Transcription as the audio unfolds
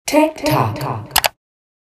Tech Talk.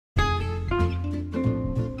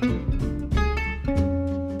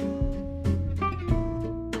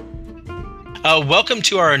 Welcome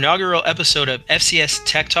to our inaugural episode of FCS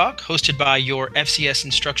Tech Talk, hosted by your FCS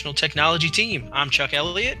Instructional Technology team. I'm Chuck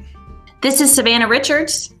Elliott. This is Savannah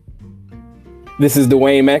Richards. This is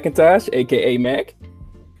Dwayne McIntosh, aka Mac.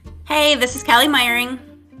 Hey, this is Callie Meyering.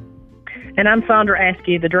 And I'm Sandra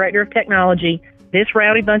Askew, the Director of Technology. This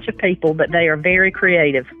rowdy bunch of people, but they are very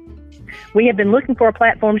creative. We have been looking for a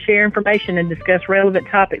platform to share information and discuss relevant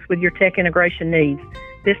topics with your tech integration needs.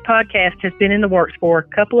 This podcast has been in the works for a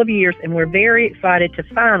couple of years, and we're very excited to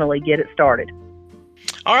finally get it started.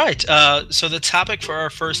 All right, so the topic for our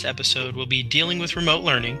first episode will be dealing with remote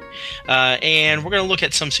learning, and we're going to look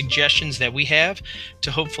at some suggestions that we have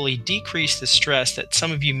to hopefully decrease the stress that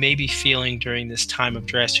some of you may be feeling during this time of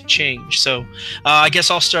drastic change. So I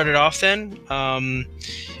guess I'll start it off then.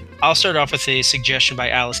 I'll start off with a suggestion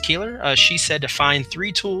by Alice Keeler. She said to find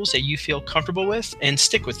 3 tools that you feel comfortable with and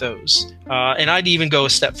stick with those. And I'd even go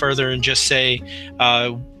a step further and just say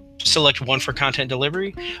select 1 for content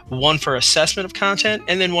delivery, 1 for assessment of content,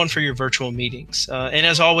 and then 1 for your virtual meetings. And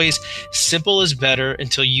as always, simple is better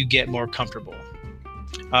until you get more comfortable.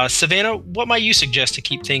 Savannah, what might you suggest to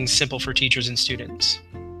keep things simple for teachers and students?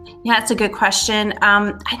 Yeah, that's a good question.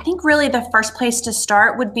 I think really the first place to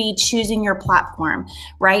start would be choosing your platform,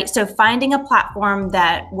 right? So finding a platform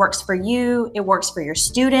that works for you, it works for your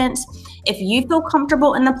students. If you feel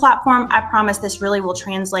comfortable in the platform, I promise this really will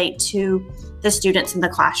translate to the students in the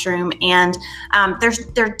classroom. And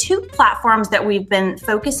there are 2 platforms that we've been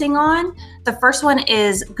focusing on. The first one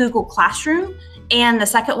is Google Classroom, and the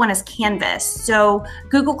second one is Canvas. So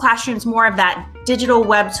Google Classroom is more of that digital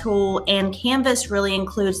web tool, and Canvas really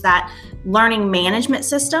includes that learning management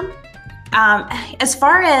system. As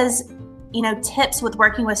far as tips with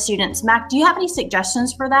working with students, Mac, do you have any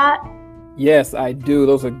suggestions for that? Yes, I do.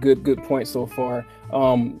 Those are good points so far.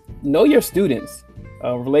 Know your students.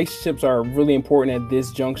 Relationships are really important at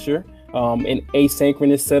this juncture. An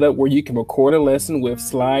asynchronous setup where you can record a lesson with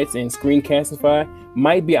slides and screencastify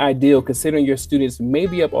might be ideal, considering your students may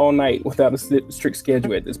be up all night without a strict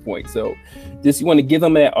schedule at this point. So you want to give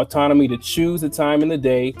them that autonomy to choose the time in the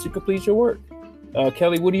day to complete your work.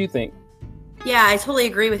 Kelly, what do you think? Yeah, I totally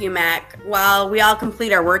agree with you, Mac. While we all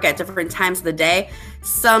complete our work at different times of the day,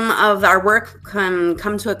 some of our work can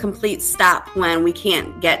come to a complete stop when we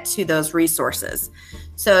can't get to those resources.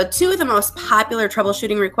 So 2 of the most popular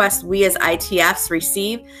troubleshooting requests we as ITFs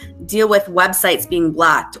receive deal with websites being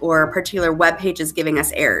blocked or particular web pages giving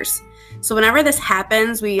us errors. So whenever this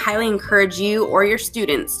happens, we highly encourage you or your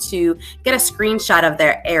students to get a screenshot of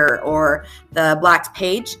their error or the blocked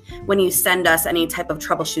page when you send us any type of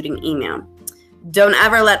troubleshooting email. Don't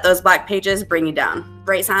ever let those blocked pages bring you down.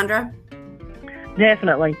 Right, Sandra?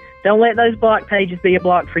 Definitely. Don't let those block pages be a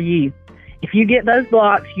block for you. If you get those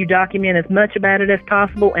blocks, you document as much about it as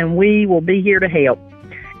possible, and we will be here to help.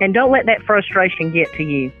 And don't let that frustration get to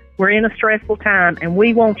you. We're in a stressful time, and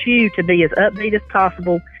we want you to be as upbeat as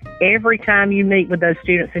possible every time you meet with those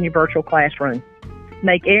students in your virtual classroom.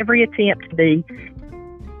 Make every attempt to be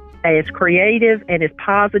as creative and as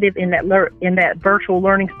positive in that virtual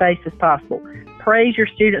learning space as possible. Praise your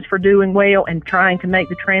students for doing well and trying to make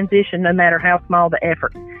the transition, no matter how small the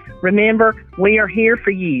effort. Remember, we are here for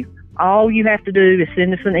you. All you have to do is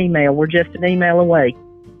send us an email. We're just an email away.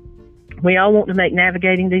 We all want to make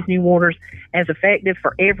navigating these new waters as effective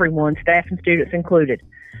for everyone, staff and students included.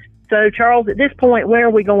 So, Charles, at this point, where are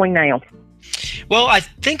we going now? Well, I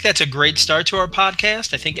think that's a great start to our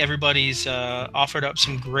podcast. I think everybody's offered up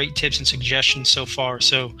some great tips and suggestions so far.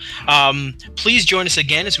 So please join us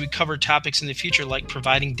again as we cover topics in the future like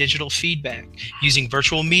providing digital feedback, using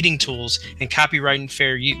virtual meeting tools, and copyright and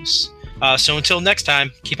fair use. So until next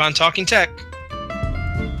time, keep on talking tech.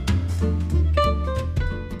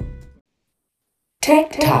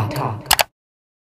 Tech Talk.